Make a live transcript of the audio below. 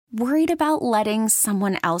Worried about letting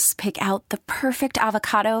someone else pick out the perfect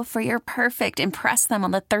avocado for your perfect impress them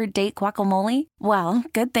on the third date guacamole? Well,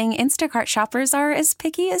 good thing Instacart shoppers are as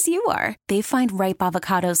picky as you are. They find ripe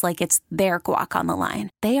avocados like it's their guac on the line.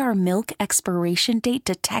 They are milk expiration date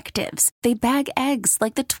detectives. They bag eggs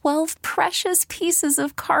like the 12 precious pieces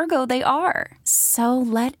of cargo they are. So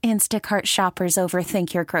let Instacart shoppers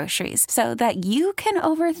overthink your groceries so that you can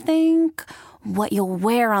overthink what you'll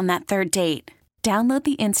wear on that third date. Download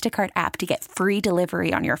the Instacart app to get free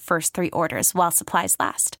delivery on your first 3 orders while supplies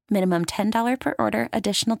last. Minimum $10 per order.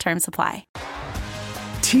 Additional terms apply.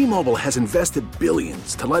 T-Mobile has invested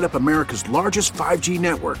billions to light up America's largest 5G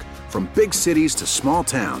network, from big cities to small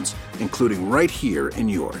towns, including right here in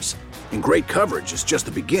yours. And great coverage is just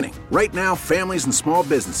the beginning. Right now, families and small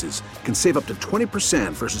businesses can save up to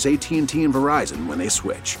 20% versus AT&T and Verizon when they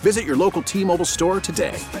switch. Visit your local T-Mobile store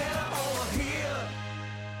today.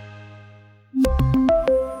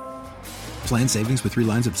 Plan savings with 3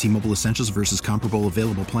 lines of T-Mobile Essentials versus comparable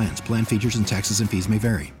available plans. Plan features and taxes and fees may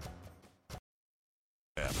vary.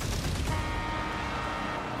 It's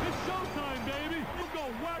showtime, baby. You go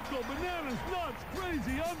wacko, bananas, nuts,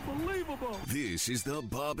 crazy, unbelievable. This is the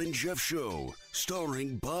Bob and Jeff Show,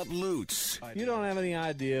 starring Bob Lutz. You don't have any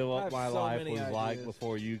idea what my life was like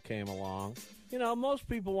before you came along. You know, most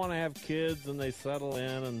people want to have kids and they settle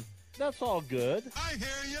in, and that's all good. I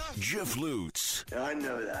hear ya. Jeff Lutz. I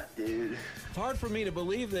know that, dude. It's hard for me to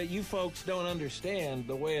believe that you folks don't understand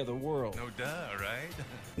the way of the world. No duh, right?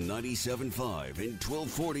 97.5 and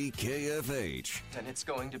 1240 KFH. And it's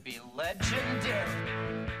going to be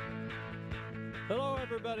legendary. Hello,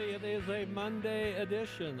 everybody. It is a Monday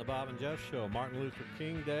edition of the Bob and Jeff Show. Martin Luther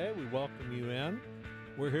King Day. We welcome you in.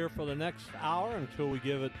 We're here for the next hour until we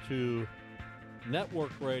give it to network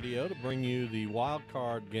radio to bring you the wild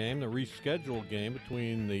card game, the rescheduled game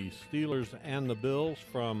between the Steelers and the Bills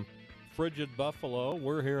from frigid Buffalo.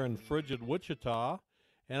 We're here in frigid Wichita,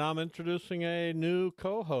 and I'm introducing a new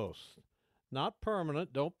co-host. Not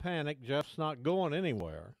permanent, don't panic. Jeff's not going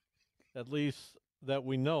anywhere, at least that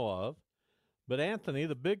we know of. But Anthony,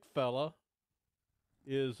 the big fella,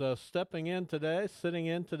 is stepping in today, sitting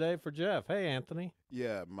in today for Jeff. Hey, Anthony.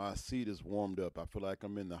 Yeah, my seat is warmed up. I feel like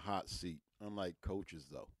I'm in the hot seat. Unlike coaches,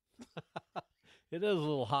 though. It is a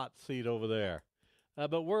little hot seat over there.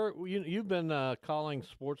 But you've been calling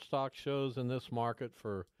sports talk shows in this market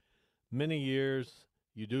for many years.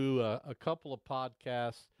 You do a couple of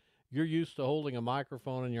podcasts. You're used to holding a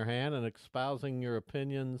microphone in your hand and espousing your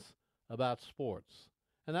opinions about sports.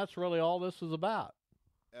 And that's really all this is about.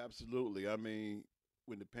 Absolutely. I mean,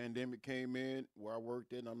 when the pandemic came in, where I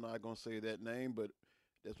worked in, I'm not going to say that name, but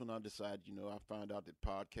that's when I decided, I found out that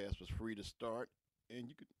podcast was free to start, and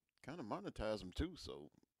you could kind of monetize them too.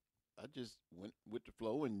 So I just went with the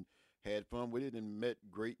flow and had fun with it and met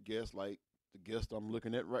great guests like the guest I'm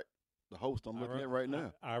looking at the host I'm looking at right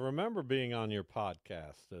now. I remember being on your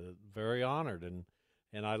podcast. Very honored, and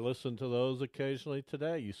I listen to those occasionally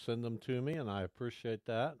today. You send them to me, and I appreciate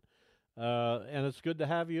that. And it's good to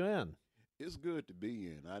have you in. It's good to be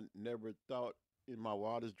in. I never thought in my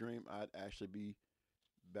wildest dream I'd actually be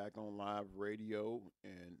back on live radio,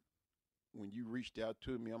 and when you reached out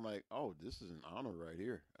to me, I'm like, oh, this is an honor right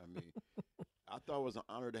here. I mean, I thought it was an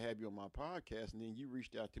honor to have you on my podcast, and then you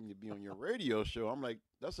reached out to me to be on your radio show. I'm like,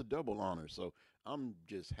 that's a double honor, so I'm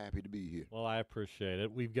just happy to be here. Well, I appreciate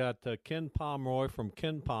it. We've got Ken Pomeroy from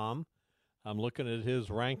Ken Pom. I'm looking at his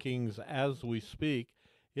rankings as we speak.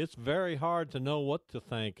 It's very hard to know what to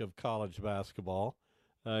think of college basketball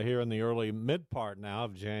here in the early mid-part now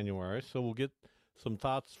of January, so we'll get some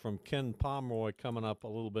thoughts from Ken Pomeroy coming up a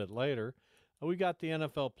little bit later. We got the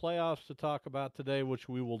NFL playoffs to talk about today, which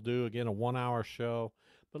we will do, again, a 1-hour show.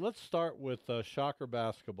 But let's start with Shocker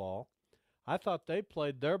basketball. I thought they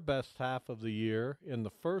played their best half of the year in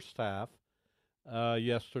the first half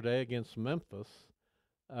yesterday against Memphis.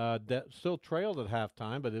 That still trailed at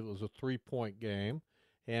halftime, but it was a 3-point game.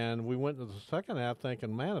 And we went into the second half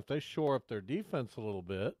thinking, man, if they shore up their defense a little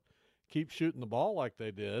bit, keep shooting the ball like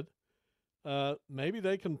they did, maybe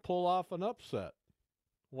they can pull off an upset.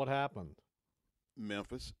 What happened?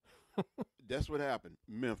 Memphis. That's what happened.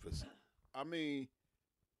 Memphis. I mean,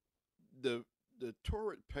 the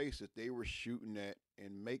torrid pace that they were shooting at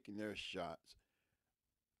and making their shots,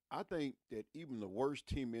 I think that even the worst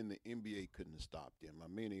team in the NBA couldn't have stopped them. I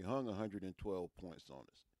mean, he hung 112 points on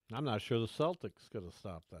us. I'm not sure the Celtics could have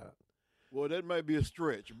stopped that. Well, that might be a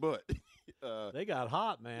stretch, but they got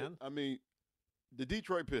hot, man. I mean, the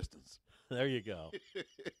Detroit Pistons. There you go.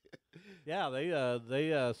 Yeah,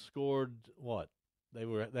 they scored what?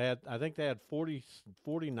 I think they had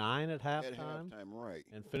 49 at halftime. At halftime, right.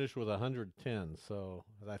 And finished with 110. So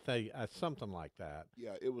I think something like that.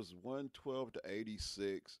 Yeah, it was 112 to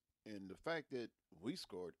 86. And the fact that we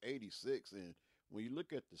scored 86, and when you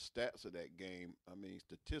look at the stats of that game, I mean,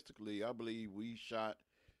 statistically, I believe we shot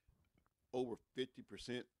over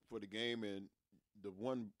 50% for the game, and the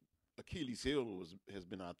one Achilles heel has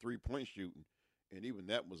been our 3-point shooting, and even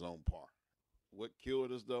that was on par. What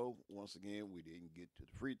killed us, though, once again, we didn't get to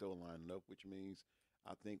the free throw line enough, which means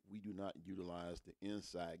I think we do not utilize the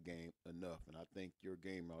inside game enough, and I think your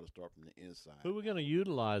game ought to start from the inside. Who are we going to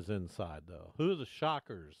utilize inside, though? Who are the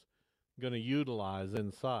Shockers going to utilize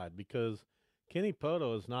inside? Because Kenny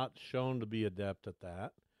Poto is not shown to be adept at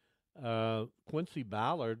that. Quincy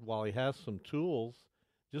Ballard, while he has some tools,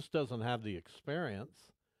 just doesn't have the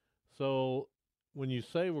experience. So when you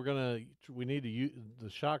say the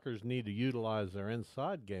Shockers need to utilize their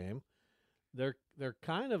inside game, they're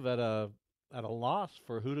kind of at a loss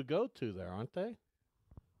for who to go to there, aren't they?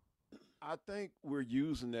 I think we're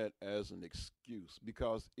using that as an excuse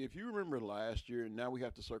because if you remember last year, and now we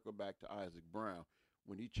have to circle back to Isaac Brown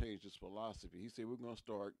when he changed his philosophy. He said we're going to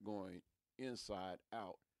start going inside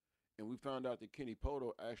out. And we found out that Kenny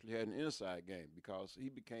Poto actually had an inside game because he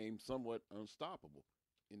became somewhat unstoppable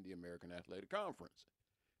in the American Athletic Conference.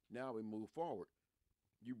 Now we move forward.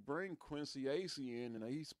 You bring Quincy Acey in, and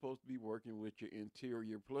he's supposed to be working with your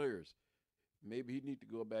interior players. Maybe he need to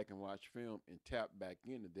go back and watch film and tap back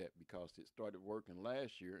into that because it started working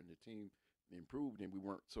last year and the team improved and we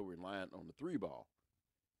weren't so reliant on the 3-ball.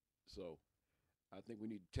 So I think we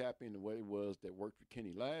need to tap into what it was that worked for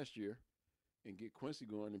Kenny last year and get Quincy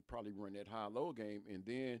going and probably run that high-low game. And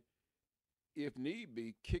then, if need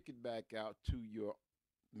be, kick it back out to your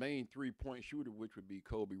main 3-point shooter, which would be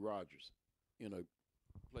Kobe Rogers, in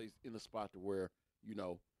a spot to where,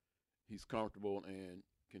 he's comfortable and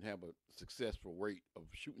can have a successful rate of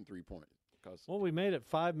shooting 3-pointers. Well, we made it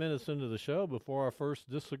 5 minutes into the show before our first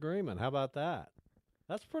disagreement. How about that?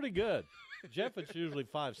 That's pretty good. Jeff, it's usually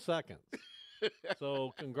 5 seconds.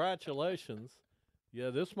 So congratulations. Yeah,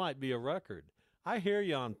 this might be a record. I hear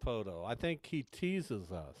you on Poto. I think he teases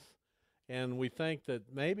us, and we think that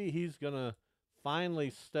maybe he's going to finally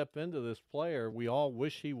step into this player we all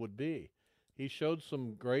wish he would be. He showed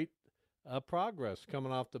some great progress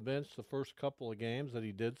coming off the bench the first couple of games that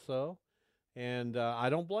he did so, and I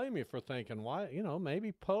don't blame you for thinking, why,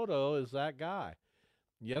 maybe Poto is that guy.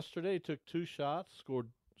 Yesterday he took 2 shots,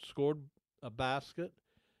 scored a basket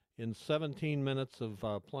in 17 minutes of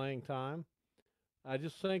playing time. I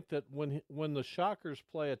just think that when the Shockers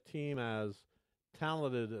play a team as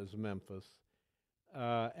talented as Memphis,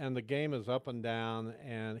 and the game is up and down,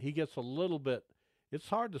 and he gets a little bit, it's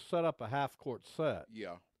hard to set up a half-court set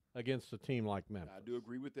against a team like Memphis. I do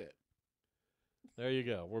agree with that. There you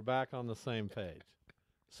go. We're back on the same page.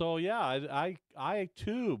 So, yeah, I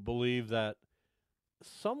too believe that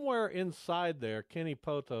somewhere inside there, Kenny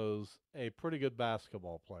Poto's a pretty good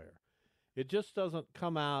basketball player. It just doesn't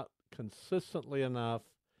come out consistently enough,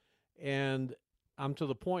 and I'm to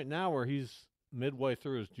the point now where he's midway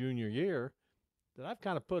through his junior year that I've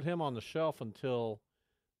kind of put him on the shelf until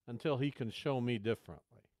he can show me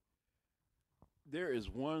differently. There is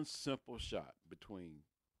one simple shot between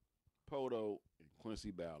Poto and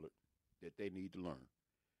Quincy Ballard that they need to learn,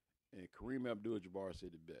 and Kareem Abdul-Jabbar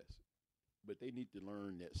said it best, but they need to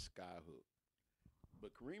learn that sky hook.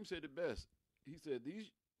 But Kareem said it best. He said these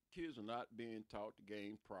kids are not being taught the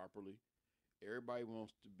game properly. Everybody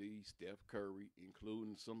wants to be Steph Curry,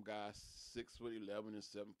 including some guys 6'11" and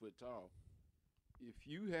 7 foot tall. If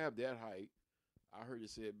you have that height, I heard it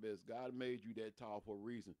said best, God made you that tall for a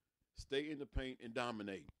reason. Stay in the paint and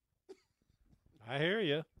dominate. I hear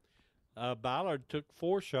you. Ballard took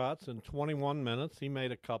 4 shots in 21 minutes. He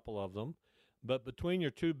made a couple of them. But between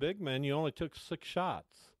your 2 big men, you only took 6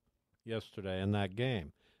 shots yesterday in that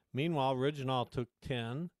game. Meanwhile, Reginald took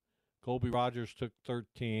 10. Colby Rogers took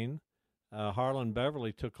 13. Harlan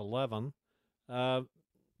Beverly took 11. And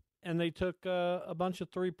they took a bunch of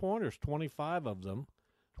 3-pointers, 25 of them.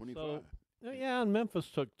 25. So, yeah, and Memphis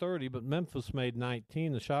took 30, but Memphis made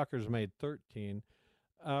 19. The Shockers made 13.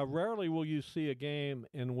 Rarely will you see a game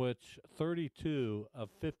in which 32 of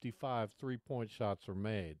 55 3-point shots are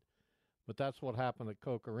made. But that's what happened at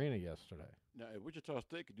Koch Arena yesterday. Now, if Wichita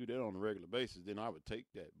State could do that on a regular basis, then I would take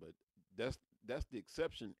that. But that's the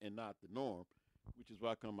exception and not the norm, which is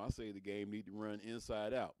why I say the game need to run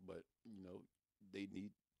inside out. But,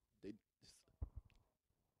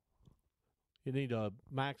 You need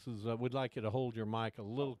Max's. We'd like you to hold your mic a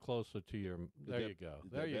little closer to your. There you go.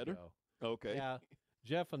 There you go. Okay. Yeah,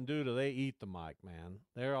 Jeff and Duda, they eat the mic, man.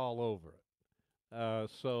 They're all over it.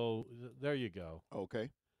 There you go. Okay.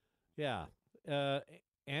 Yeah.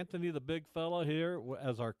 Anthony, the big fella here,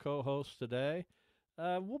 as our co-host today.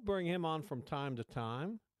 We'll bring him on from time to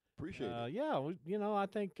time. Appreciate it. Yeah, I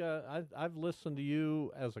think I've listened to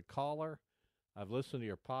you as a caller. I've listened to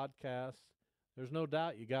your podcast. There's no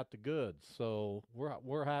doubt you got the goods. So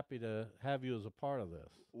we're happy to have you as a part of this.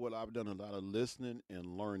 Well, I've done a lot of listening and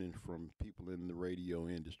learning from people in the radio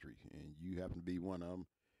industry, and you happen to be one of them.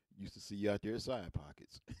 Used to see you out there at Side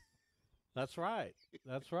Pockets. That's right.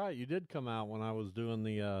 That's right. You did come out when I was doing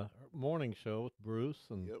the morning show with Bruce,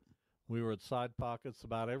 and Yep. we were at Side Pockets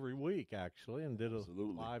about every week, actually, and did a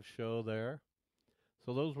Absolutely. live show there.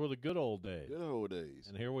 So those were the good old days. Good old days.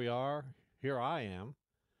 And here we are. Here I am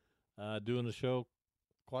doing the show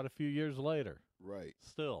quite a few years later. Right.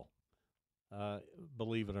 Still,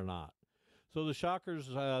 believe it or not. So the Shockers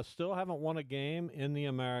still haven't won a game in the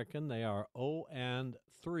American. They are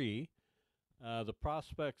 0-3. The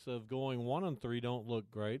prospects of going 1-3 don't look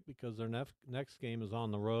great because their next game is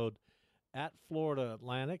on the road at Florida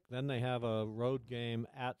Atlantic. Then they have a road game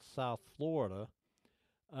at South Florida.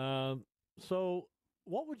 So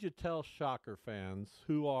what would you tell Shocker fans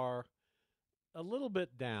who are a little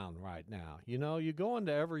bit down right now? You know, you go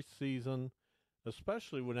into every season,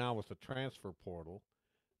 especially now with the transfer portal,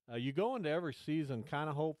 you go into every season kind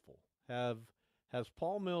of hopeful. Has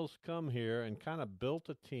Paul Mills come here and kind of built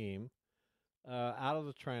a team out of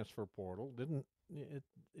the transfer portal?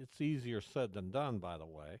 It's easier said than done, by the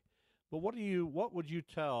way. But what would you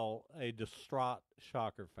tell a distraught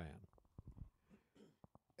Shocker fan?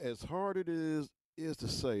 As hard it is to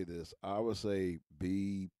say this, I would say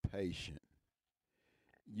be patient.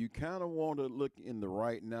 You kind of want to look in the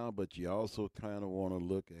right now, but you also kind of want to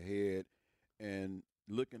look ahead. And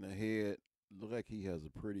looking ahead, look like he has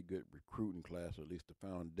a pretty good recruiting class, or at least the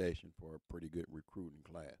foundation for a pretty good recruiting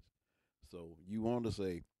class. So you want to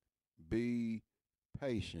say, be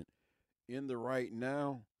patient. In the right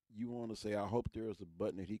now, you want to say, I hope there's a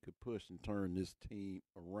button that he could push and turn this team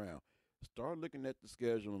around. Start looking at the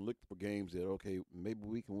schedule and look for games that, okay, maybe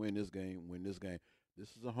we can win this game. This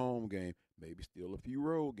is a home game, maybe still a few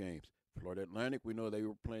road games. Florida Atlantic, we know they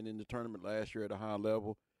were playing in the tournament last year at a high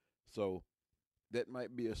level. So that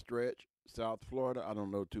might be a stretch. South Florida, I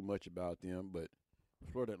don't know too much about them, but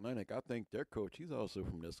Florida Atlantic, I think their coach, he's also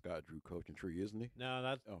from the Scott Drew coaching tree, isn't he?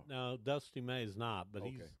 No, Dusty May's not, but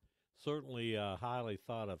Okay. he's certainly a highly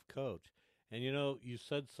thought of coach. And you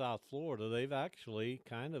said South Florida, they've actually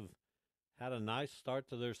kind of had a nice start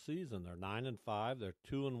to their season. They're 9-5, they're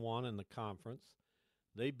 2-1 in the conference.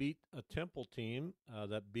 They beat a Temple team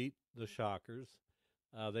that beat the Shockers.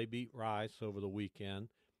 They beat Rice over the weekend.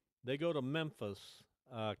 They go to Memphis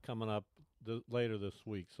coming up later this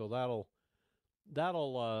week, so that'll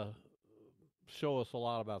show us a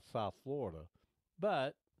lot about South Florida.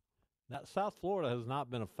 But that South Florida has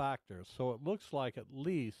not been a factor, so it looks like at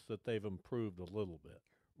least that they've improved a little bit.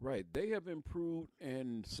 Right. They have improved,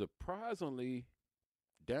 and surprisingly,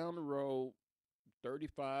 down the road,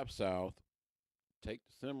 35 South, take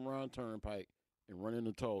the Cimarron Turnpike and run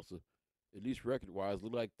into Tulsa, at least record-wise,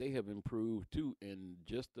 look like they have improved too. And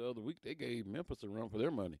just the other week, they gave Memphis a run for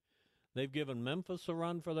their money. They've given Memphis a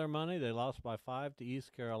run for their money. They lost by 5 to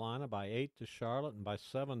East Carolina, by 8 to Charlotte, and by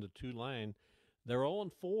 7 to Tulane. They're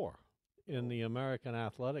 0-4 in the American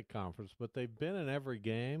Athletic Conference, but they've been in every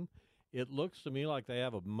game. It looks to me like they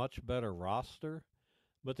have a much better roster,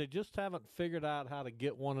 but they just haven't figured out how to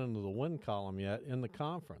get one into the win column yet in the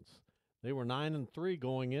conference. They were 9-3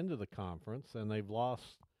 going into the conference, and they've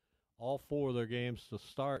lost all 4 of their games to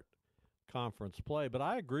start conference play. But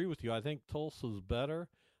I agree with you. I think Tulsa's better.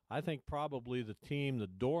 I think probably the team, the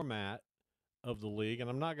doormat of the league, and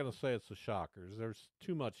I'm not going to say it's the Shockers. There's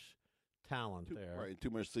too much talent there. Right, too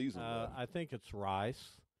much season left. I think it's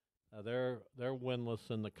Rice. They're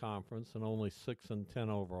winless in the conference and only 6-10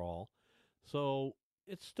 overall. So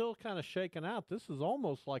it's still kind of shaken out. This is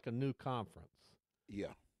almost like a new conference.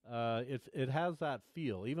 Yeah. It has that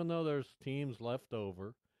feel, even though there's teams left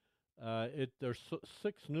over. There's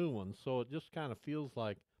 6 new ones, so it just kind of feels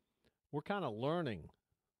like we're kind of learning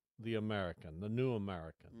the new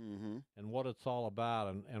American, and what it's all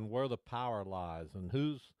about, and where the power lies, and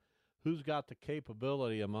who's got the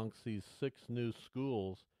capability amongst these 6 new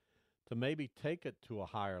schools to maybe take it to a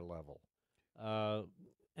higher level.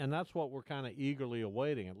 And that's what we're kind of eagerly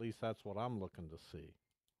awaiting. At least that's what I'm looking to see.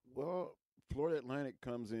 Well, Florida Atlantic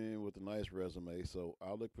comes in with a nice resume, so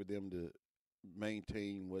I'll look for them to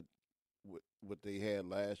maintain what they had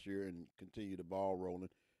last year and continue the ball rolling.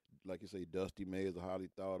 Like you say, Dusty May is a highly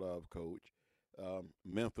thought of coach.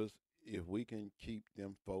 Memphis if we can keep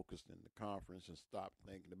them focused in the conference and stop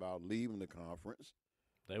thinking about leaving the conference,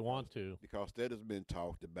 They want to. because that has been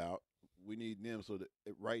talked about. We need them so that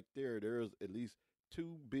right there's at least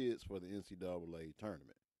 2 bids for the NCAA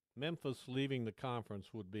tournament. Memphis leaving the conference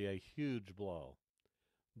would be a huge blow.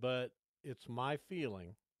 But it's my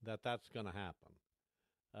feeling that that's going to happen.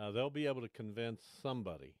 They'll be able to convince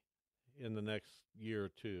somebody in the next year or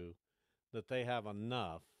two that they have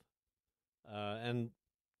enough. And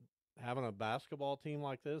having a basketball team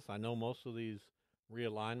like this, I know most of these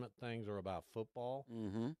realignment things are about football,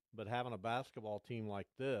 but having a basketball team like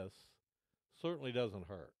this certainly doesn't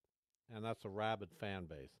hurt. And that's a rabid fan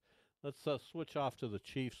base. Let's switch off to the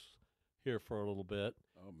Chiefs here for a little bit.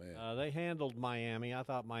 Oh, man. They handled Miami. I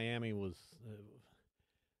thought Miami was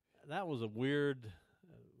that was a weird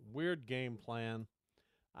game plan.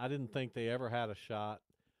 I didn't think they ever had a shot.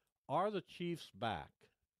 Are the Chiefs back?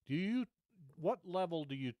 What level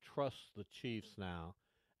do you trust the Chiefs now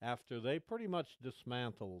after they pretty much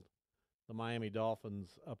dismantled the Miami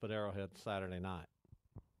Dolphins up at Arrowhead Saturday night?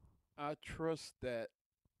 I trust that,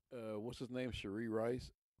 what's his name, Sheree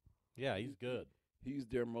Rice? Yeah, he's good. He's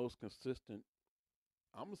their most consistent,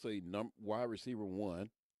 I'm going to say wide receiver 1.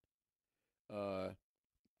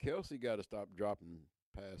 Kelsey got to stop dropping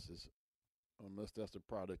passes unless that's a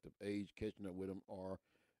product of age catching up with him, or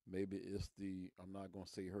maybe it's I'm not going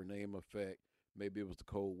to say her name effect. Maybe it was the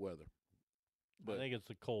cold weather. But I think it's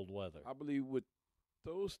the cold weather. I believe with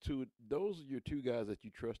those two, those are your 2 guys that you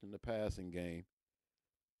trust in the passing game.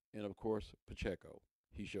 And, of course, Pacheco.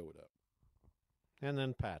 He showed up. And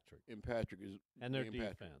then Patrick. And Patrick is – and their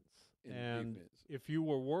defense. And if you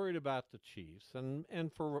were worried about the Chiefs,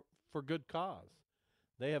 and for good cause,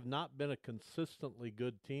 they have not been a consistently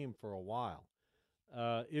good team for a while.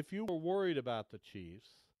 If you were worried about the Chiefs,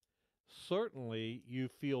 certainly you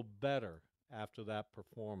feel better after that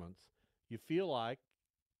performance. You feel like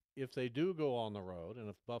if they do go on the road, and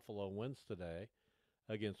if Buffalo wins today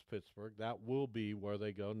against Pittsburgh, that will be where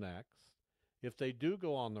they go next. If they do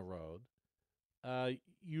go on the road,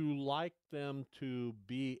 you like them to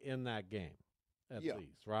be in that game, at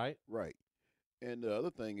least, right? Right. And the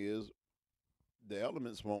other thing is the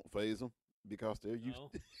elements won't phase them because they're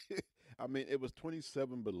used to I mean, it was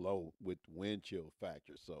 27 below with wind chill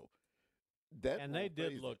factor, so that and they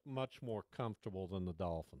did look much more comfortable than the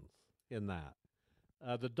Dolphins in that.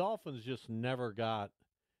 The Dolphins just never got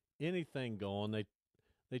anything going.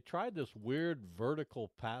 They tried this weird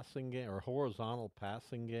vertical passing game or horizontal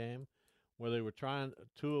passing game where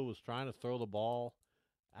Tua was trying to throw the ball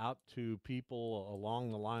out to people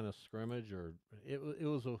along the line of scrimmage, or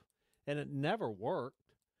and it never worked.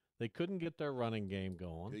 They couldn't get their running game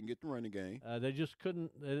going. Didn't get the running game. They just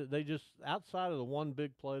couldn't. They just, outside of the one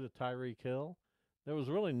big play to Tyreek Hill, there was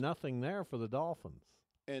really nothing there for the Dolphins.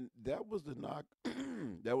 And that was the knock.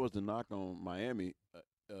 That was the knock on Miami.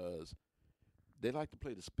 They like to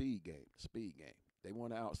play the speed game. They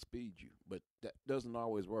want to outspeed you, but that doesn't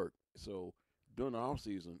always work. So during the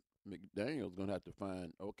offseason, McDaniel's going to have to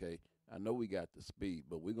find, okay, I know we got the speed,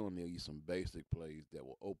 but we're going to need some basic plays that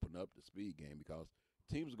will open up the speed game because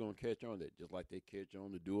teams are going to catch on that just like they catch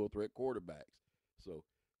on the dual threat quarterbacks. So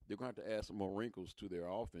they're going to have to add some more wrinkles to their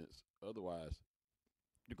offense. Otherwise,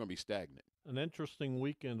 they're going to be stagnant. An interesting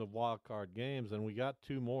weekend of wild card games, and we got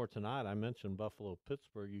 2 more tonight. I mentioned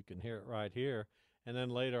Buffalo-Pittsburgh. You can hear it right here. And then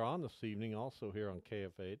later on this evening, also here on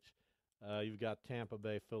KFH, you've got Tampa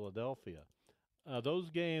Bay-Philadelphia. Those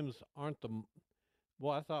games aren't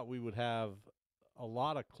I thought we would have a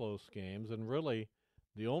lot of close games, and really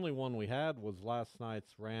the only one we had was last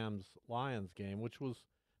night's Rams-Lions game, which was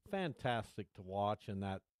fantastic to watch in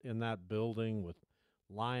that building with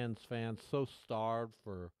Lions fans so starved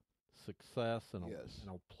for success and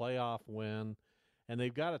a playoff win. And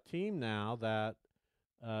they've got a team now that,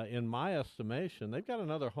 in my estimation, they've got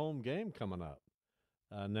another home game coming up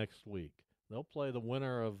next week. They'll play the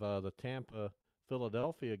winner of the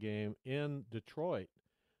Tampa-Philadelphia game in Detroit.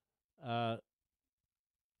 The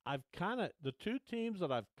 2 teams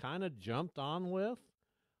that I've kind of jumped on with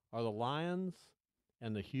are the Lions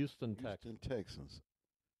and the Houston Texans.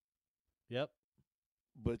 Yep.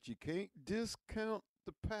 But you can't discount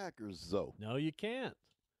the Packers, though. No, you can't.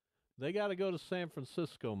 They got to go to San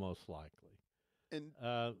Francisco most likely. And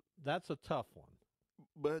that's a tough one.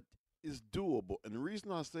 But it's doable. And the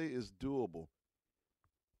reason I say it's doable,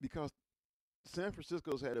 because San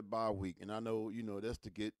Francisco's had a bye week, and I know, that's to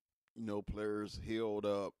get, players healed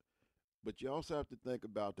up. But you also have to think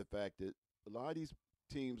about the fact that a lot of these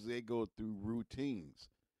teams, they go through routines,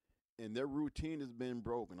 and their routine has been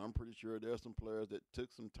broken. I'm pretty sure there's some players that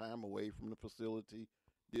took some time away from the facility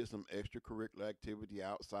did some extracurricular activity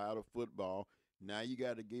outside of football. Now you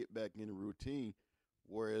got to get back in the routine.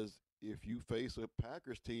 Whereas if you face a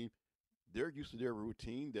Packers team, they're used to their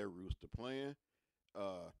routine, they're used to playing.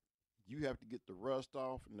 You have to get the rust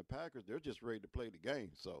off, and the Packers, they're just ready to play the game.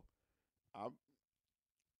 So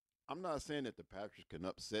I'm not saying that the Packers can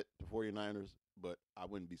upset the 49ers, but I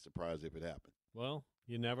wouldn't be surprised if it happened. Well,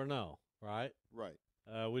 you never know, right? Right.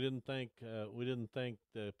 We didn't think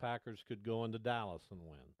the Packers could go into Dallas and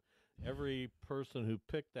win. Every person who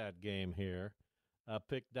picked that game here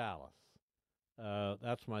picked Dallas.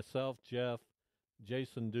 That's myself, Jeff,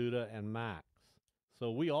 Jason Duda, and Max.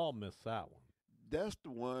 So we all missed that one. That's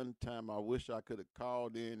the one time I wish I could have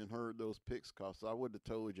called in and heard those picks, because I would have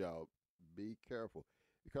told y'all, be careful.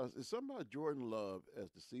 Because it's something about Jordan Love as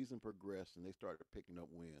the season progressed and they started picking up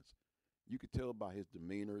wins. You could tell by his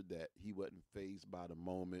demeanor that he wasn't fazed by the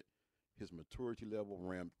moment. His maturity level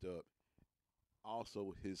ramped up.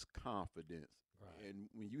 Also, his confidence. Right. And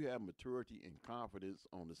when you have maturity and confidence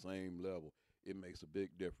on the same level, it makes a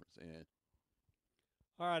big difference. And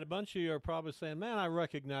all right, a bunch of you are probably saying, man, I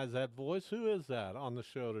recognize that voice. Who is that on the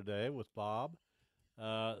show today with Bob?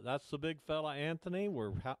 That's the big fella, Anthony.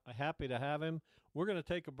 We're happy to have him. We're going to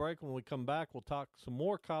take a break. When we come back, we'll talk some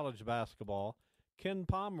more college basketball. Ken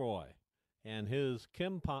Pomeroy and his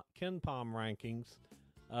Ken Pom rankings.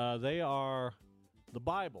 They are the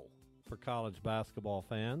Bible for college basketball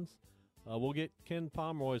fans. We'll get Ken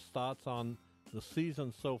Pomeroy's thoughts on the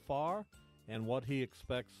season so far and what he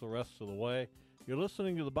expects the rest of the way. You're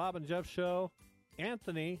listening to the Bob and Jeff Show.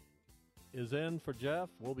 Anthony is in for Jeff.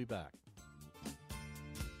 We'll be back.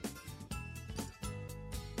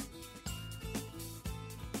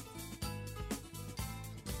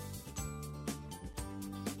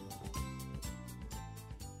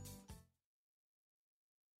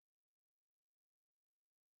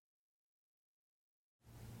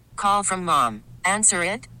 Call from mom. Answer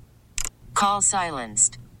it. Call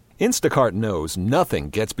silenced. Instacart knows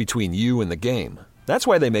nothing gets between you and the game. That's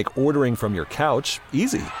why they make ordering from your couch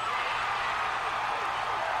easy.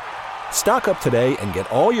 Stock up today and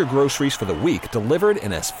get all your groceries for the week delivered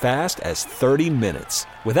in as fast as 30 minutes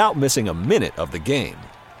without missing a minute of the game.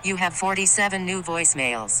 You have 47 new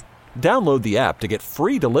voicemails. Download the app to get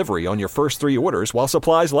free delivery on your first 3 orders while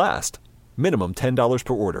supplies last. Minimum $10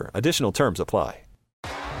 per order. Additional terms apply.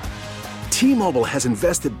 T-Mobile has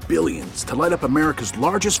invested billions to light up America's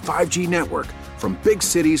largest 5G network, from big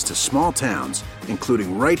cities to small towns,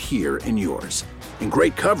 including right here in yours. And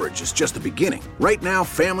great coverage is just the beginning. Right now,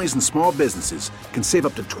 families and small businesses can save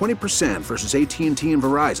up to 20% versus AT&T and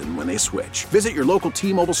Verizon when they switch. Visit your local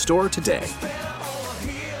T-Mobile store today.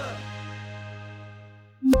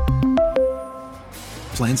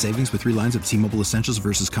 Plan savings with 3 lines of T-Mobile Essentials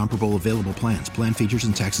versus comparable available plans. Plan features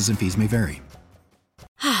and taxes and fees may vary.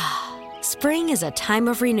 Spring is a time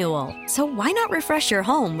of renewal, so why not refresh your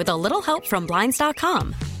home with a little help from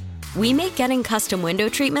Blinds.com? We make getting custom window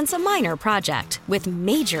treatments a minor project with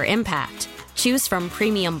major impact. Choose from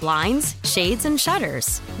premium blinds, shades, and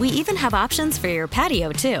shutters. We even have options for your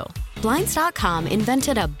patio, too. Blinds.com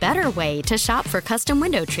invented a better way to shop for custom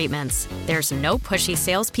window treatments. There's no pushy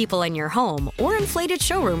salespeople in your home or inflated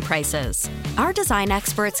showroom prices. Our design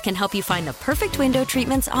experts can help you find the perfect window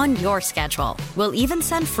treatments on your schedule. We'll even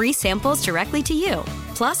send free samples directly to you.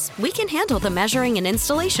 Plus, we can handle the measuring and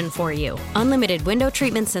installation for you. Unlimited window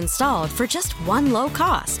treatments installed for just one low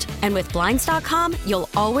cost. And with Blinds.com, you'll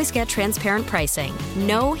always get transparent pricing.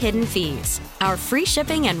 No hidden fees. Our free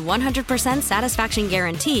shipping and 100% satisfaction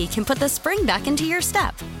guarantee can put the spring back into your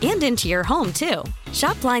step and into your home, too.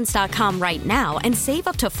 Shop Blinds.com right now and save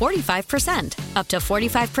up to 45%. Up to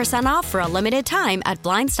 45% off for a limited time at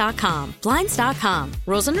Blinds.com. Blinds.com.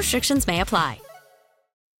 Rules and restrictions may apply.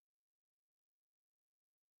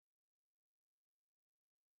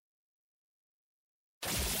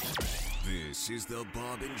 This is the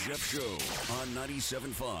Bob and Jeff Show on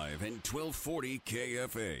 97.5 and 1240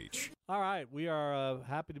 KFH. All right, we are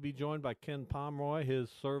happy to be joined by Ken Pomeroy. His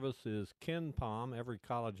service is Ken Pom. Every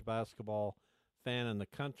college basketball fan in the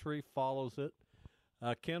country follows it.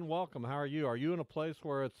 Ken, welcome. How are you? Are you in a place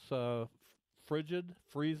where it's frigid,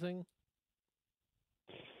 freezing?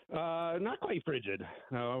 Not quite frigid.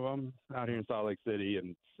 No, I'm out here in Salt Lake City,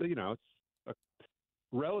 and it's a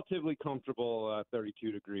relatively comfortable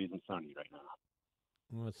 32 degrees and sunny right now.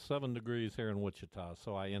 Well, it's 7 degrees here in Wichita,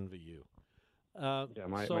 so I envy you. I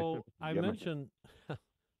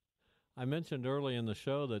mentioned early in the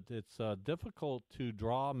show that it's difficult to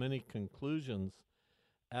draw many conclusions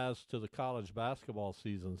as to the college basketball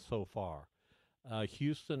season so far.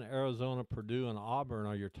 Houston, Arizona, Purdue, and Auburn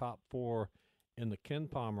are your top 4 in the Ken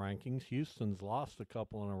Palm rankings, Houston's lost a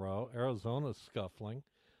couple in a row. Arizona's scuffling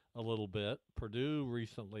a little bit. Purdue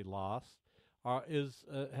recently lost.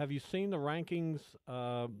 Have you seen the rankings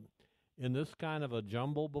in this kind of a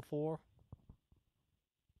jumble before?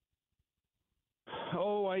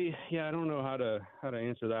 Oh, I don't know how to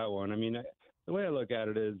answer that one. I mean, the way I look at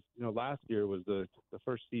it is, last year was the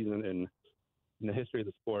first season in the history of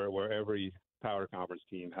the sport where every power conference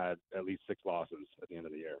team had at least 6 losses at the end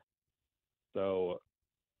of the year. So,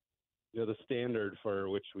 the standard for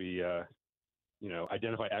which we,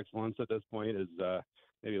 identify excellence at this point is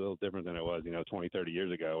maybe a little different than it was, 20, 30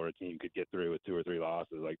 years ago, where a team could get through with 2 or 3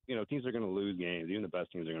 losses. Like, teams are going to lose games. Even the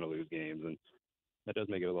best teams are going to lose games. And that does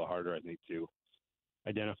make it a little harder, I think, to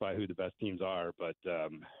identify who the best teams are. But I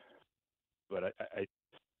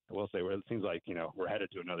will say, it seems like, we're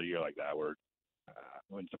headed to another year like that, where it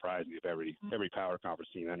wouldn't surprise me if every power conference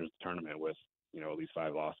team enters the tournament with, at least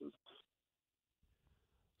 5 losses.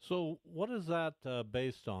 So what is that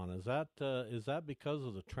based on? Is that because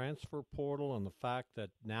of the transfer portal and the fact that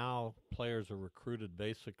now players are recruited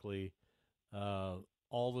basically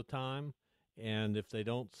all the time, and if they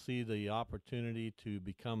don't see the opportunity to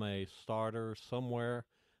become a starter somewhere,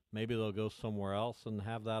 maybe they'll go somewhere else and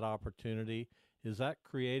have that opportunity? Is that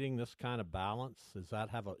creating this kind of balance? Is that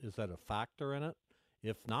a factor in it?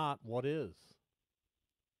 If not, what is?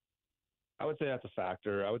 I would say that's a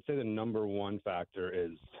factor. I would say the number one factor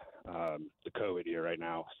is the COVID year right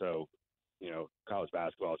now. So, college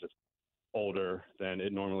basketball is just older than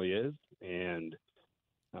it normally is, and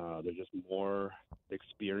there's just more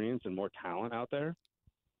experience and more talent out there.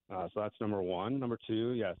 So that's number one. Number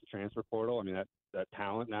two, yes, the transfer portal. I mean, that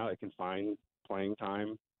talent now, it can find playing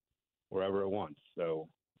time wherever it wants. So,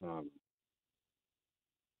 I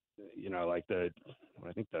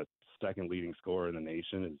think the second leading scorer in the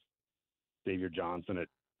nation is Xavier Johnson at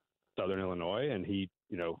Southern Illinois, and he,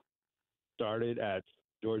 started at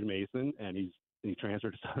George Mason, and he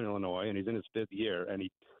transferred to Southern Illinois, and he's in his 5th year, and he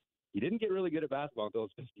didn't get really good at basketball until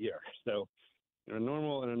his 5th year. So in a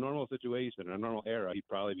normal situation, in a normal era, he'd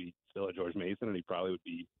probably be still at George Mason, and he probably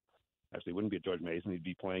wouldn't be at George Mason. He'd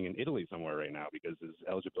be playing in Italy somewhere right now because his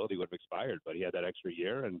eligibility would have expired, but he had that extra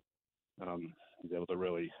year, and he's able to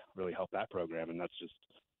really, really help that program. And that's just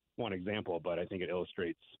one example, but I think it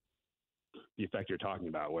illustrates the effect you're talking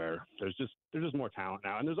about, where there's just more talent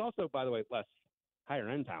now. And there's also, by the way, less higher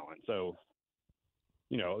end talent. So,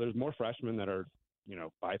 there's more freshmen that are,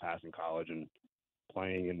 bypassing college and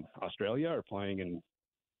playing in Australia or playing in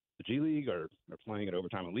the G League or playing at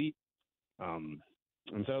Overtime Elite. And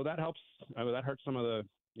so that helps. That hurts some of the,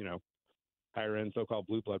 higher end so-called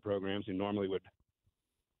blue blood programs who normally would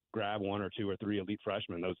grab 1 or 2 or 3 elite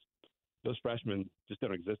freshmen. Those freshmen just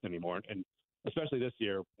don't exist anymore. And especially this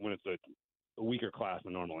year when it's a weaker class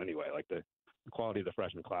than normal anyway. Like the quality of the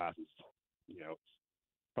freshman class is, it's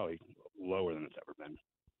probably lower than it's ever been.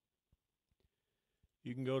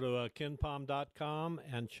 You can go to kenpom.com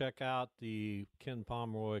and check out the Ken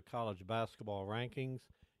Pomeroy College Basketball Rankings.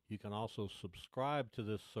 You can also subscribe to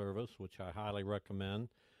this service, which I highly recommend.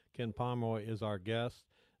 Ken Pomeroy is our guest.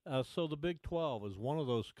 So the Big 12 is one of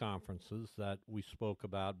those conferences that we spoke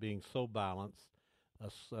about being so balanced.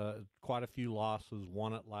 Quite a few losses,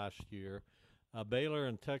 won it last year. Baylor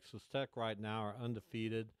and Texas Tech right now are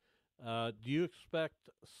undefeated. Do you expect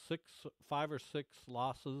 5 or 6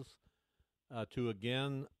 losses to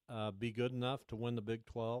again be good enough to win the Big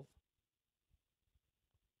 12?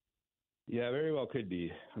 Yeah, very well could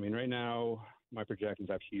be. I mean, right now my projections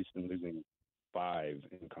have Houston losing 5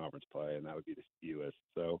 in conference play, and that would be the fewest.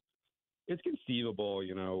 So it's conceivable,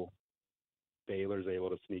 Baylor's able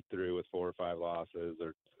to sneak through with 4 or 5 losses,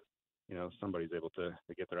 or somebody's able to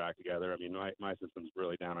get their act together. I mean, my system's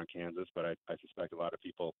really down on Kansas, but I suspect a lot of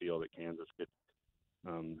people feel that Kansas could,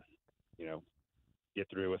 get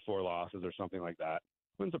through with 4 losses or something like that.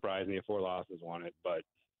 Wouldn't surprise me if 4 losses won it, but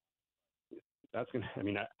that's going to, I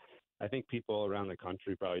mean, I think people around the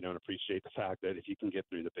country probably don't appreciate the fact that if you can get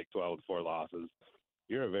through the Big 12 with 4 losses,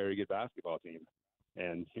 you're a very good basketball team.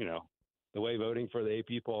 And, the way voting for the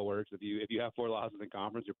AP poll works, if you have 4 losses in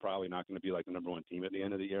conference, you're probably not going to be like the number 1 team at the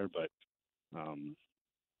end of the year. But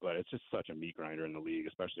it's just such a meat grinder in the league,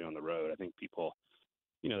 especially on the road. I think people,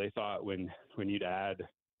 they thought when you'd add,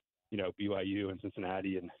 BYU and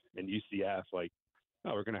Cincinnati and UCF, like,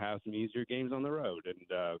 oh, we're going to have some easier games on the road. And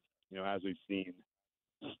as we've seen,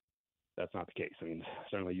 that's not the case. I mean,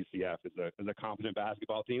 certainly UCF is a competent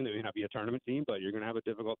basketball team. They may not be a tournament team, but you're going to have a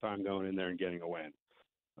difficult time going in there and getting a win.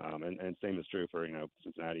 And same is true for,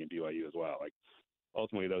 Cincinnati and BYU as well. Like,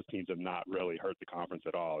 ultimately, those teams have not really hurt the conference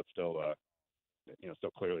at all. It's still,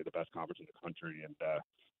 still clearly the best conference in the country. And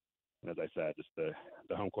And as I said, just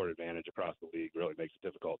the home court advantage across the league really makes it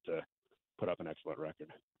difficult to put up an excellent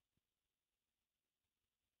record.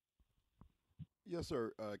 Yes,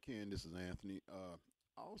 sir. Ken, this is Anthony.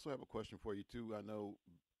 I also have a question for you, too. I know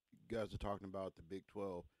you guys are talking about the Big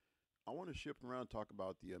 12. I want to shift around and talk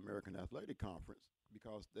about the American Athletic Conference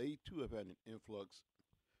because they, too, have had an influx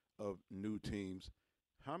of new teams.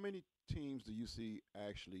 How many teams do you see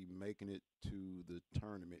actually making it to the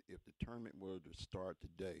tournament? If the tournament were to start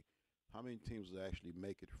today, how many teams would actually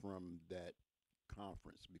make it from that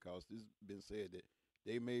conference? Because this has been said that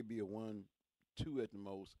they may be a 1-2 at the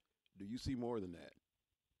most. Do you see more than that?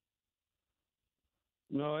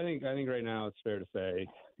 No, I think right now it's fair to say,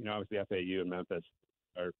 obviously FAU and Memphis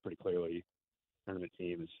are pretty clearly tournament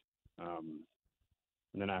teams. And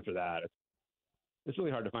then after that, it's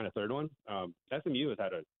really hard to find a third one. SMU has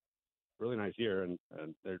had a really nice year, and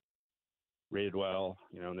they're rated well,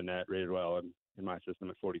 in the net, rated well in my system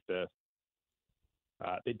at 45th.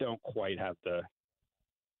 They don't quite have the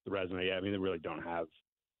resume yet. I mean, they really don't have,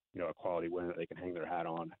 a quality win that they can hang their hat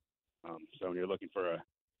on. So when you're looking for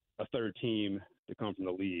a third team to come from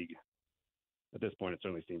the league, at this point, it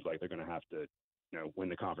certainly seems like they're going to have to, win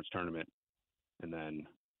the conference tournament and then,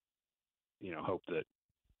 hope that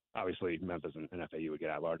obviously Memphis and FAU would get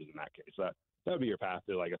at large in that case. So that would be your path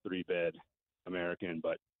to like a 3-bid American.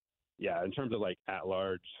 But yeah, in terms of like at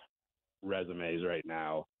large resumes right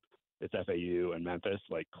now, it's FAU and Memphis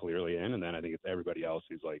like clearly in, and then I think it's everybody else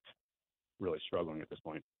who's like really struggling at this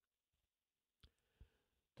point.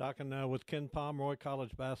 Talking now with Ken Pomeroy,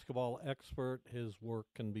 college basketball expert. His work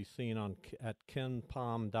can be seen at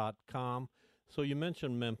kenpom.com. So you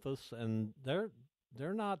mentioned Memphis, and they're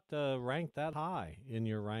not ranked that high in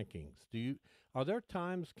your rankings. Are there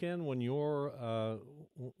times, Ken, when your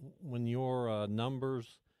numbers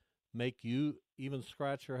make you even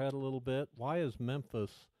scratch your head a little bit? Why is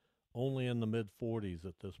Memphis only in the mid-40s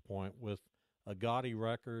at this point with a gaudy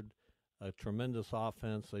record, a tremendous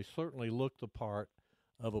offense? They certainly look the part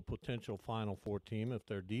of a potential Final Four team if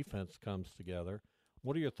their defense comes together.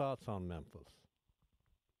 What are your thoughts on Memphis?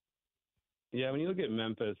 Yeah, when you look at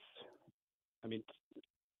Memphis, I mean,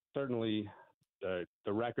 certainly the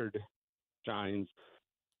record shines,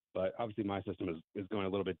 but obviously my system is going a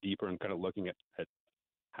little bit deeper and kind of looking at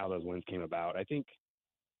how those wins came about. I think,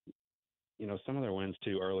 some of their wins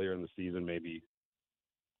too earlier in the season maybe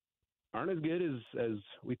aren't as good as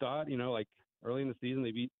we thought. Like early in the season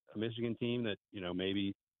they beat a Michigan team that,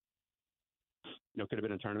 maybe could have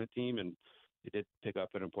been a tournament team, and they did pick up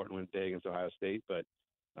an important win today against Ohio State, but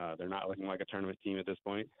they're not looking like a tournament team at this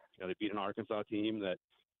point. They beat an Arkansas team that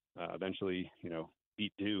eventually,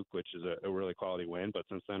 beat Duke, which is a really quality win. But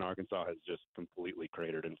since then, Arkansas has just completely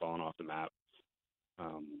cratered and fallen off the map.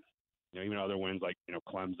 Even other wins like,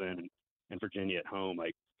 Clemson and Virginia at home,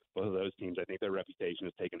 like both of those teams, I think their reputation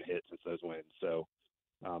has taken a hit since those wins. So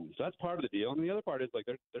that's part of the deal. And the other part is like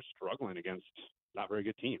they're struggling against not very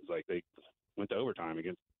good teams. Like they went to overtime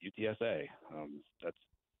against UTSA. That's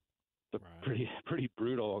a pretty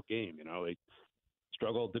brutal game. They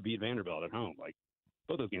struggled to beat Vanderbilt at home. Like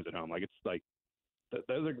both those games at home. Like it's like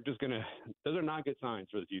those are not good signs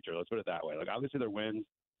for the future. Let's put it that way. Like obviously they're wins,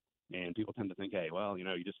 and people tend to think, hey, well, you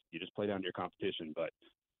just play down to your competition, but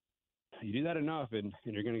you do that enough, and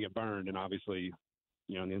you're going to get burned. And obviously,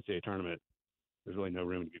 in the NCAA tournament, there's really no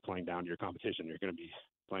room to be playing down to your competition. You're going to be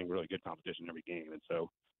playing really good competition every game, and so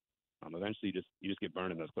eventually you just get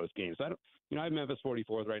burned in those close games. So I have Memphis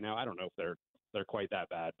 44th right now. I don't know if they're quite that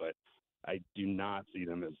bad, but I do not see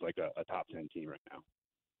them as like a top 10 team right now.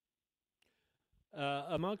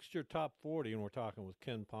 Amongst your top 40, and we're talking with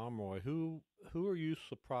Ken Pomeroy, who are you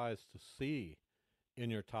surprised to see in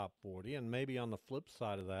your top 40? And maybe on the flip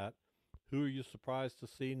side of that, who are you surprised to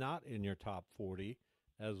see not in your top 40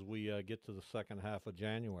 as we get to the second half of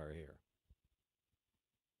January here?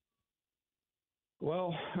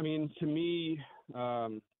 Well, I mean, to me,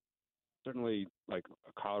 certainly like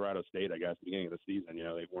Colorado State, I guess, at the beginning of the season,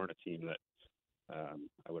 they weren't a team that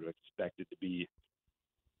I would have expected to be,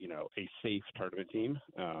 a safe tournament team.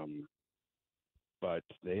 But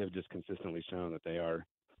they have just consistently shown that they are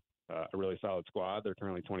a really solid squad. They're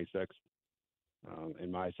currently 26th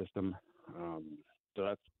in my system. So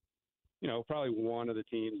that's, probably one of the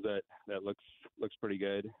teams that looks pretty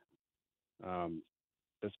good.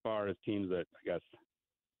 As far as teams that I guess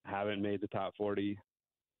haven't made the top 40,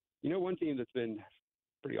 one team that's been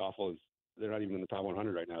pretty awful is they're not even in the top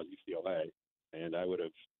 100 right now is UCLA. And I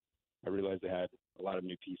realized they had a lot of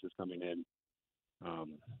new pieces coming in.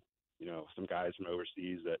 Some guys from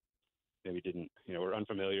overseas that maybe didn't, were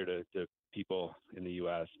unfamiliar to people in the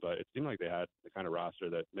U.S., but it seemed like they had the kind of roster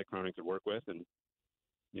that Mick Cronin could work with. And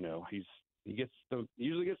he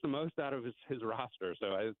usually gets the most out of his roster. So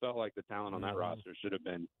I felt like the talent on that roster should have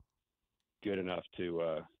been good enough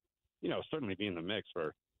to, certainly be in the mix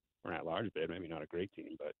for an at-large bid. Maybe not a great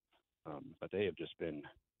team, but they have just been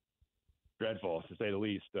dreadful, to say the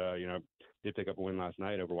least. Did pick up a win last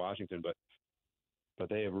night over Washington, but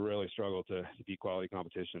they have really struggled to beat quality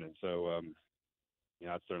competition. And so,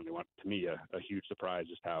 that's certainly to me a huge surprise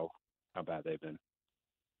just how bad they've been.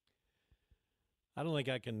 I don't think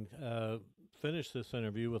I can finish this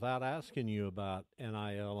interview without asking you about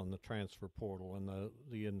NIL and the transfer portal and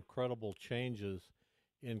the incredible changes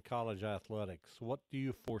in college athletics. What do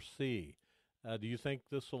you foresee? Do you think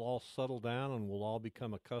this will all settle down and we'll all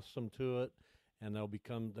become accustomed to it, and there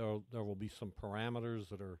will be some parameters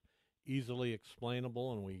that are easily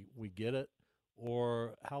explainable and we get it?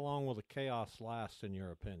 Or how long will the chaos last, in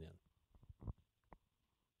your opinion?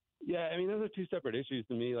 Yeah, I mean, those are two separate issues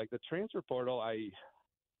to me. Like the transfer portal,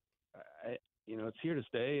 it's here to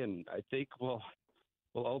stay, and I think will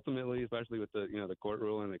ultimately, especially with the court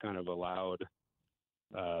ruling that kind of allowed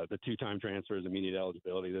the two-time transfers immediate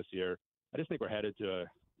eligibility this year. I just think we're headed to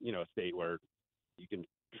a state where you can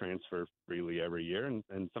transfer freely every year, and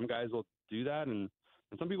some guys will do that, and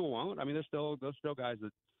some people won't. I mean, there's still guys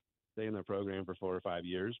that stay in their program for 4 or 5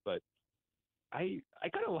 years, but I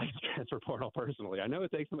kind of like the transfer portal personally. I know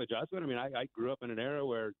it takes some adjustment. I mean, I grew up in an era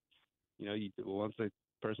where, once a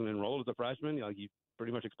person enrolled as a freshman, you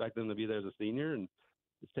pretty much expect them to be there as a senior, and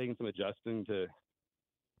it's taking some adjusting to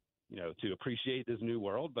appreciate this new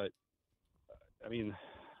world. But I mean,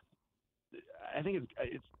 I think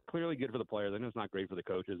it's clearly good for the players. I know it's not great for the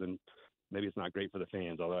coaches, and maybe it's not great for the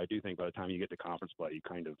fans. Although I do think by the time you get to conference play, you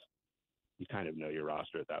kind of know your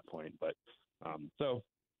roster at that point. But so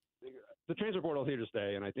the transfer portal is here to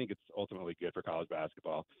stay, and I think it's ultimately good for college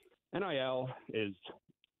basketball. NIL is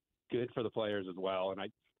good for the players as well, and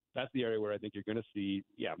that's the area where I think you're going to see,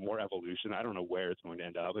 more evolution. I don't know where it's going to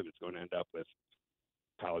end up, if it's going to end up with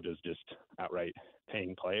colleges just outright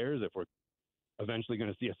paying players, if we're eventually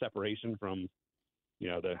going to see a separation from,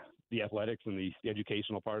 the athletics and the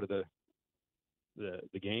educational part of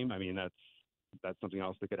the game. I mean, that's something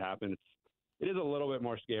else that could happen. It is a little bit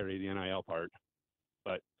more scary, the NIL part,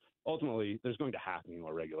 but ultimately there's going to have to be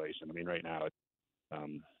more regulation. I mean, right now,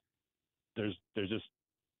 there's just,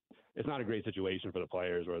 it's not a great situation for the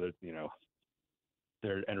players where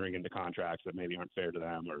they're entering into contracts that maybe aren't fair to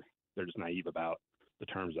them, or they're just naive about the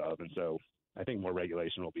terms of. And so I think more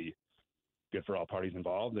regulation will be good for all parties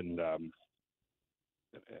involved. And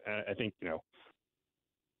I think,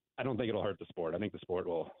 I don't think it'll hurt the sport. I think the sport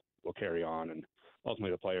will carry on, and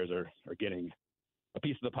ultimately the players are getting a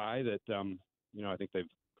piece of the pie that, I think they've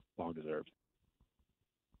long deserved.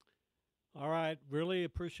 All right. Really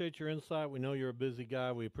appreciate your insight. We know you're a busy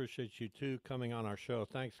guy. We appreciate you, too, coming on our show.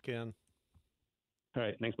 Thanks, Ken. All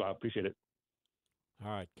right. Thanks, Bob. Appreciate it.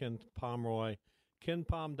 All right. Ken Pomeroy,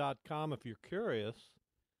 kenpom.com. If you're curious,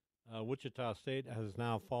 Wichita State has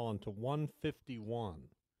now fallen to 151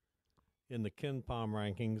 in the Ken Pom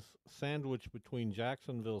rankings, sandwiched between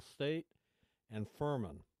Jacksonville State and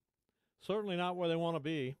Furman. Certainly not where they want to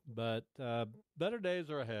be, but better days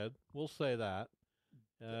are ahead. We'll say that.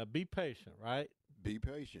 Be patient, right? Be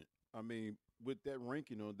patient. I mean, with that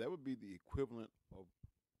ranking, that would be the equivalent of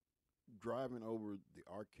driving over the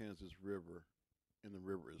Arkansas River and the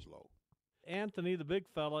river is low. Anthony, the big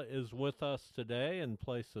fella, is with us today in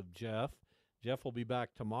place of Jeff. Jeff will be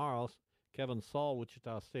back tomorrow. Kevin Saul,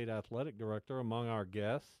 Wichita State Athletic Director, among our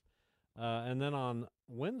guests. And then on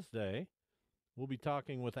Wednesday, we'll be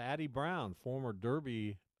talking with Addie Brown, former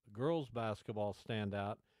Derby girls basketball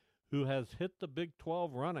standout, who has hit the Big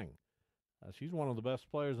 12 running. She's one of the best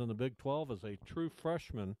players in the Big 12 as a true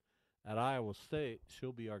freshman at Iowa State.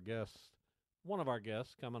 She'll be our guest, one of our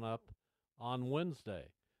guests, coming up on Wednesday.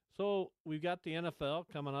 So we've got the NFL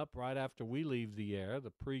coming up right after we leave the air,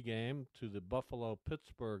 the pregame to the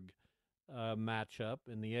Buffalo-Pittsburgh matchup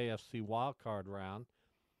in the AFC wildcard round.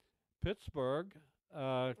 Pittsburgh,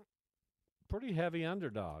 pretty heavy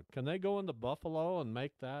underdog. Can they go into Buffalo and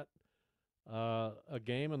make that a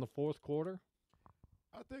game in the fourth quarter?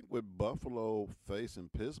 I think with Buffalo facing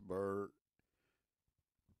Pittsburgh,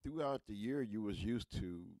 throughout the year you was used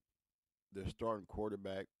to their starting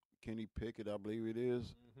quarterback, Kenny Pickett, I believe it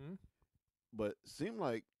is. Mm-hmm. But it seemed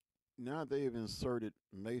like now they've inserted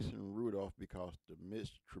Mason Rudolph because the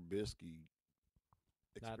Mitch Trubisky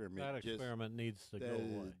experiment. That experiment needs to go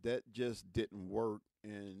away. That just didn't work.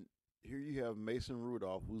 And here you have Mason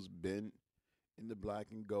Rudolph, who's been in the black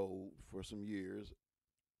and gold for some years,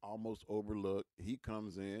 almost overlooked. He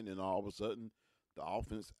comes in, and all of a sudden, the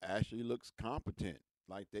offense actually looks competent.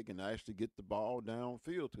 like they can actually get the ball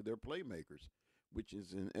downfield to their playmakers, which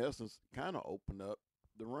is in essence kind of open up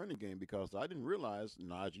the running game because I didn't realize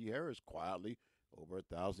Najee Harris quietly over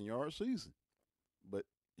 1,000-yard season, but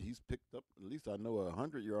he's picked up at least I know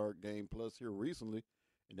 100-yard game plus here recently,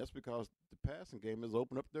 and that's because the passing game has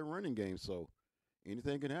opened up their running game. So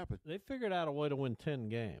anything can happen. They figured out a way to win 10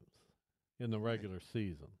 games in the regular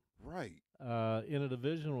season. Right. In a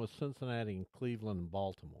division with Cincinnati and Cleveland and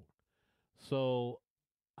Baltimore. So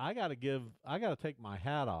I got to take my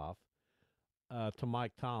hat off to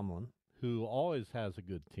Mike Tomlin, who always has a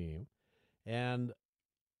good team. And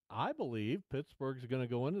I believe Pittsburgh's going to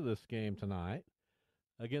go into this game tonight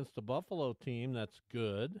against a Buffalo team that's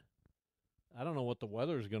good. I don't know what the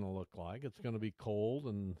weather's going to look like. It's going to be cold,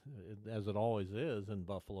 and as it always is in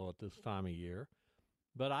Buffalo at this time of year.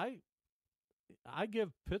 But I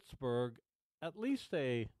give Pittsburgh at least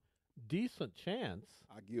a decent chance.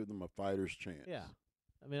 I give them a fighter's chance. Yeah.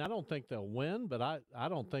 I mean, I don't think they'll win, but I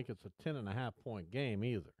don't think it's a 10.5-point game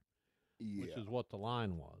either, which is what the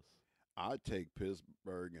line was. I'd take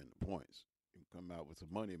Pittsburgh and the points and come out with some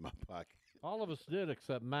money in my pocket. All of us did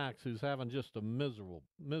except Max, who's having just a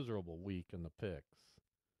miserable week in the picks.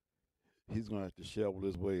 He's going to have to shovel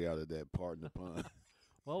his way out of that, pardon the pun.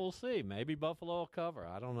 Well, we'll see. Maybe Buffalo will cover.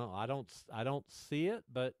 I don't know. I don't see it,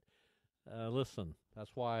 but listen,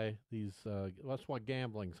 that's why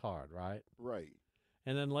gambling's hard, right? Right.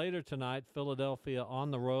 And then later tonight, Philadelphia on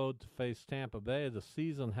the road to face Tampa Bay. The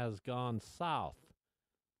season has gone south.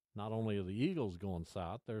 Not only are the Eagles going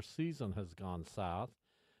south, their season has gone south.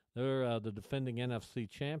 They're the defending NFC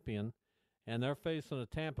champion, and they're facing a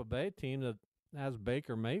Tampa Bay team that has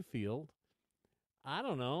Baker Mayfield. I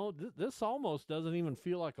don't know. This almost doesn't even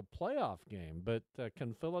feel like a playoff game, but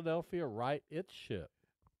can Philadelphia right its ship?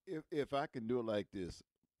 If I can do it like this,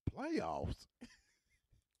 playoffs.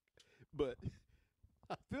 But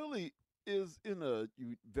Philly is in a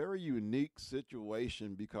very unique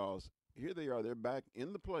situation because here they are. They're back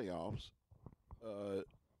in the playoffs,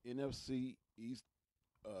 NFC East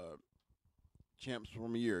champs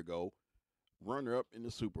from a year ago, runner-up in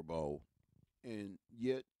the Super Bowl, and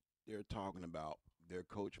yet they're talking about their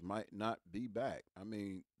coach might not be back. I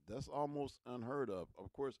mean, that's almost unheard of.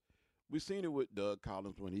 Of course, we've seen it with Doug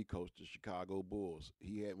Collins when he coached the Chicago Bulls.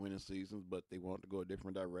 He had winning seasons, but they wanted to go a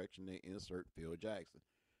different direction. They insert Phil Jackson.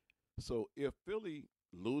 So if Philly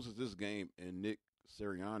loses this game and Nick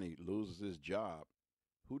Sirianni loses his job,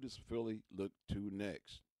 who does Philly look to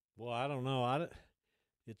next? Well, I don't know.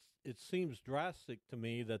 It seems drastic to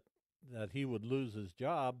me that he would lose his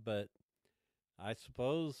job, but I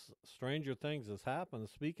suppose stranger things has happened.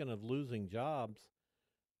 Speaking of losing jobs,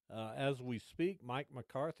 as we speak, Mike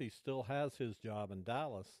McCarthy still has his job in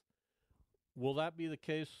Dallas. Will that be the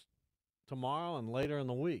case tomorrow and later in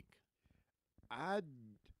the week? I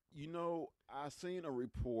seen a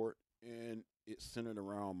report, and it's centered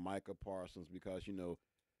around Micah Parsons because,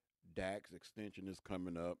 Dak's extension is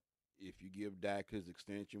coming up. If you give Dak his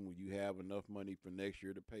extension, will you have enough money for next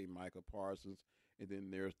year to pay Micah Parsons? And then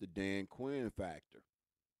there's the Dan Quinn factor.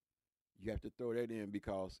 You have to throw that in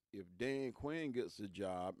because if Dan Quinn gets a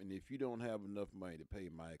job and if you don't have enough money to pay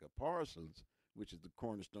Micah Parsons, which is the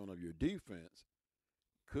cornerstone of your defense,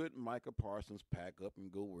 could Micah Parsons pack up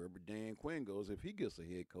and go wherever Dan Quinn goes if he gets a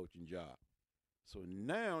head coaching job? So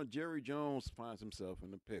now Jerry Jones finds himself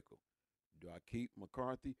in a pickle. Do I keep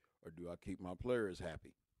McCarthy or do I keep my players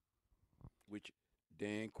happy? Which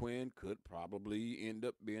Dan Quinn could probably end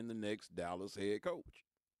up being the next Dallas head coach.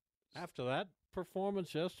 After that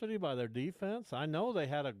performance yesterday by their defense, I know they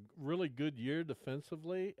had a really good year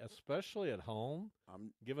defensively, especially at home.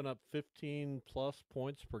 I'm giving up 15-plus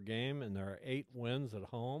points per game in their 8 wins at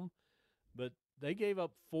home. But they gave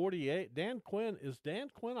up 48. Is Dan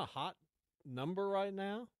Quinn a hot number right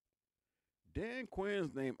now? Dan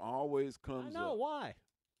Quinn's name always comes up. I know. Why?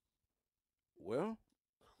 Well,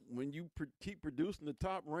 when you keep producing the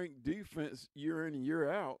top-ranked defense year in and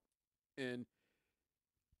year out, and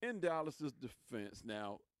in Dallas's defense,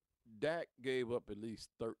 now Dak gave up at least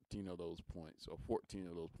 13 of those points or 14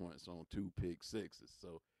 of those points on 2 pick sixes.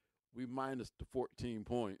 So we minus the 14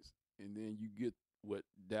 points, and then you get what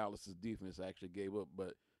Dallas's defense actually gave up.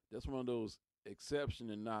 But that's one of those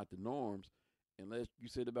exceptions and not the norms. Unless you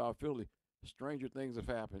said about Philly, stranger things have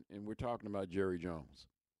happened, and we're talking about Jerry Jones.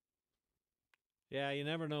 Yeah, you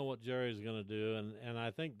never know what Jerry's going to do, and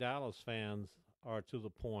I think Dallas fans are to the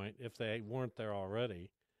point, if they weren't there already,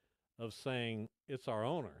 of saying it's our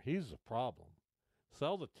owner. He's the problem.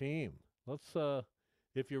 Sell the team. Let's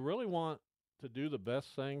if you really want to do the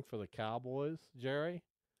best thing for the Cowboys, Jerry,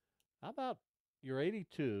 how about you're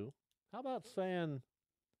 82? How about saying,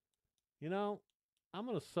 I'm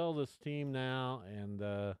going to sell this team now and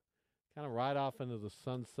kind of ride off into the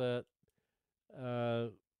sunset.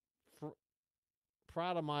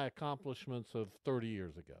 Proud of my accomplishments of 30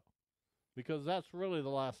 years ago, because that's really the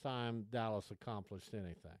last time Dallas accomplished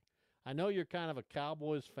anything. I know you're kind of a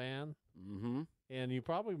Cowboys fan, and you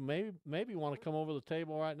probably maybe want to come over the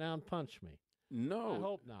table right now and punch me. No. I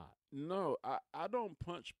hope not. No, I don't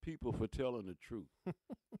punch people for telling the truth.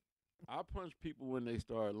 I punch people when they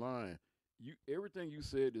start lying. Everything you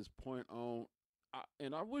said is point on.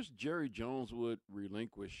 And I wish Jerry Jones would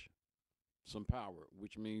relinquish some power,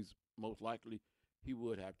 which means most likely he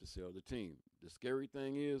would have to sell the team. The scary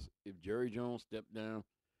thing is, if Jerry Jones stepped down,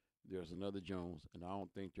 there's another Jones, and I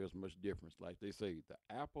don't think there's much difference. Like they say, the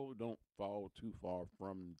apple don't fall too far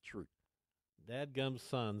from the tree. Dadgum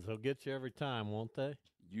sons, they'll get you every time, won't they?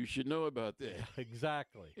 You should know about that.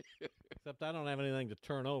 Exactly. Except I don't have anything to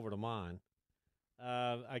turn over to mine.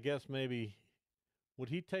 I guess maybe, would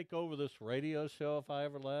he take over this radio show if I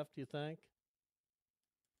ever left, you think?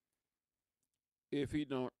 If he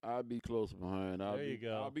don't, I'll be close behind. There you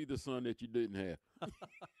go. I'll be the son that you didn't have.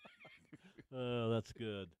 Oh, that's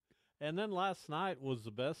good. And then last night was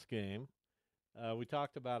the best game. We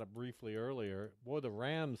talked about it briefly earlier. Boy, the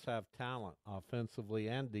Rams have talent offensively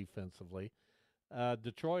and defensively.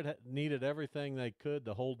 Detroit needed everything they could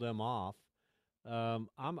to hold them off.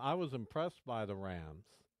 I was impressed by the Rams.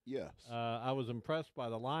 Yes. I was impressed by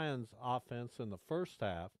the Lions' offense in the first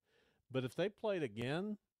half. But if they played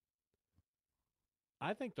again,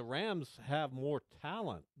 I think the Rams have more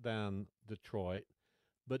talent than Detroit.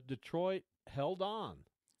 But Detroit held on.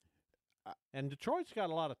 And Detroit's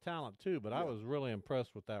got a lot of talent, too, but I was really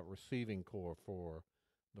impressed with that receiving core for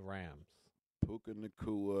the Rams. Puka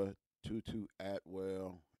Nacua, Tutu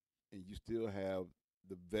Atwell, and you still have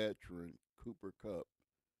the veteran Cooper Kupp.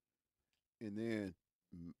 And then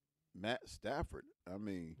Matt Stafford. I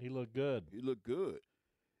mean, he looked good. He looked good.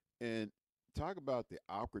 And talk about the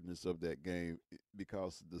awkwardness of that game,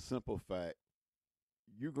 because the simple fact,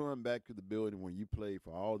 you're going back to the building where you played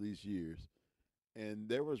for all these years, and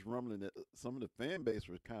there was rumbling that some of the fan base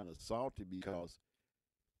was kind of salty because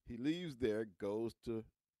he leaves there, goes to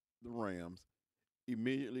the Rams,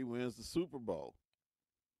 immediately wins the Super Bowl.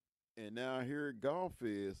 And now here Goff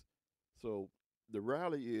is. So the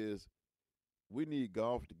rally is, we need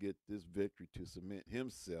Goff to get this victory to cement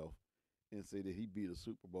himself and say that he beat a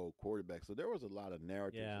Super Bowl quarterback. So there was a lot of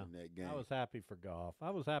narratives in that game. I was happy for Goff.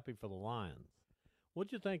 I was happy for the Lions.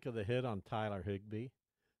 What'd you think of the hit on Tyler Higbee?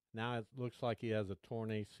 Now it looks like he has a torn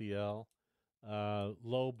ACL.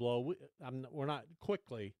 Low blow. We're not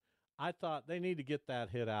quickly. I thought they need to get that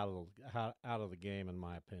hit out of the game, in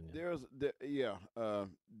my opinion. There's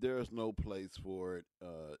no place for it.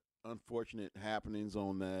 Unfortunate happenings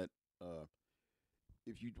on that.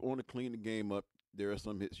 If you want to clean the game up, there are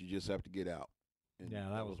some hits you just have to get out. And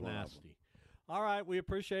that was nasty. All right, we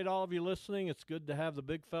appreciate all of you listening. It's good to have the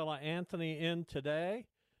big fella Anthony in today.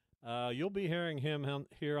 You'll be hearing him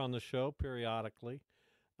here on the show periodically.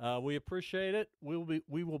 We appreciate it.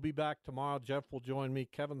 We will be back tomorrow. Jeff will join me,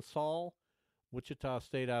 Kevin Saul, Wichita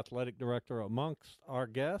State Athletic Director, amongst our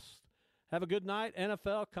guests. Have a good night.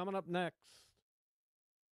 NFL coming up next.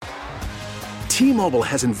 T-Mobile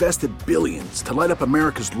has invested billions to light up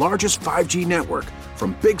America's largest 5G network,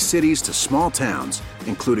 from big cities to small towns,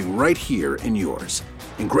 including right here in yours.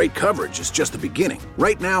 And great coverage is just the beginning.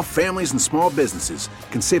 Right now, families and small businesses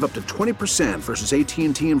can save up to 20% versus AT&T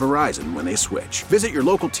and Verizon when they switch. Visit your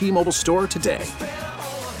local T-Mobile store today.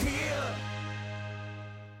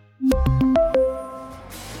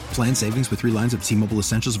 Plan savings with 3 lines of T-Mobile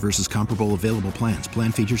Essentials versus comparable available plans.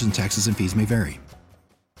 Plan features and taxes and fees may vary.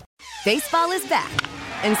 Baseball is back,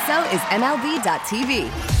 and so is MLB.tv.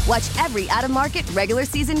 Watch every out-of-market regular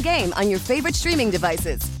season game on your favorite streaming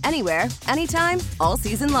devices, anywhere, anytime, all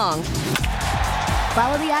season long.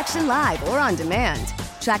 Follow the action live or on demand.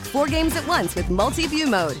 Track 4 games at once with multi-view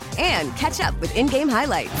mode and catch up with in-game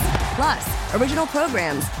highlights. Plus, original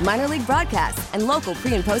programs, minor league broadcasts, and local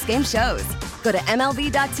pre- and post-game shows. Go to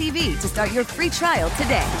MLB.tv to start your free trial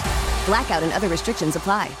today. Blackout and other restrictions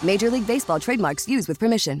apply. Major League Baseball trademarks used with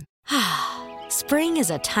permission. Spring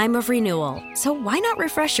is a time of renewal, so why not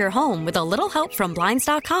refresh your home with a little help from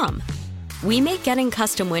Blinds.com? We make getting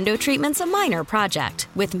custom window treatments a minor project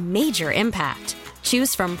with major impact.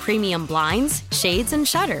 Choose from premium blinds, shades, and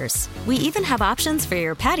shutters. We even have options for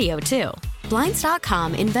your patio, too.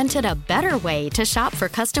 Blinds.com invented a better way to shop for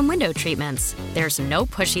custom window treatments. There's no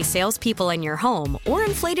pushy salespeople in your home or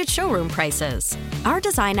inflated showroom prices. Our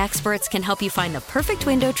design experts can help you find the perfect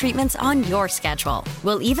window treatments on your schedule.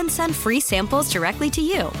 We'll even send free samples directly to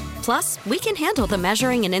you. Plus, we can handle the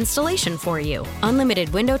measuring and installation for you. Unlimited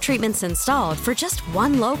window treatments installed for just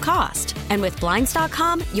one low cost. And with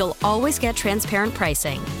Blinds.com, you'll always get transparent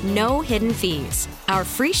pricing. No hidden fees. Our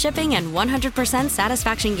free shipping and 100%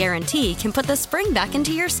 satisfaction guarantee can put the spring back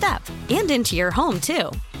into your step and into your home,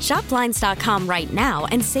 too. Shop Blinds.com right now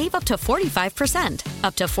and save up to 45%.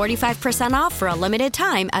 Up to 45% off for a limited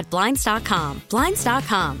time at Blinds.com.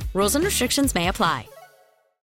 Blinds.com. Rules and restrictions may apply.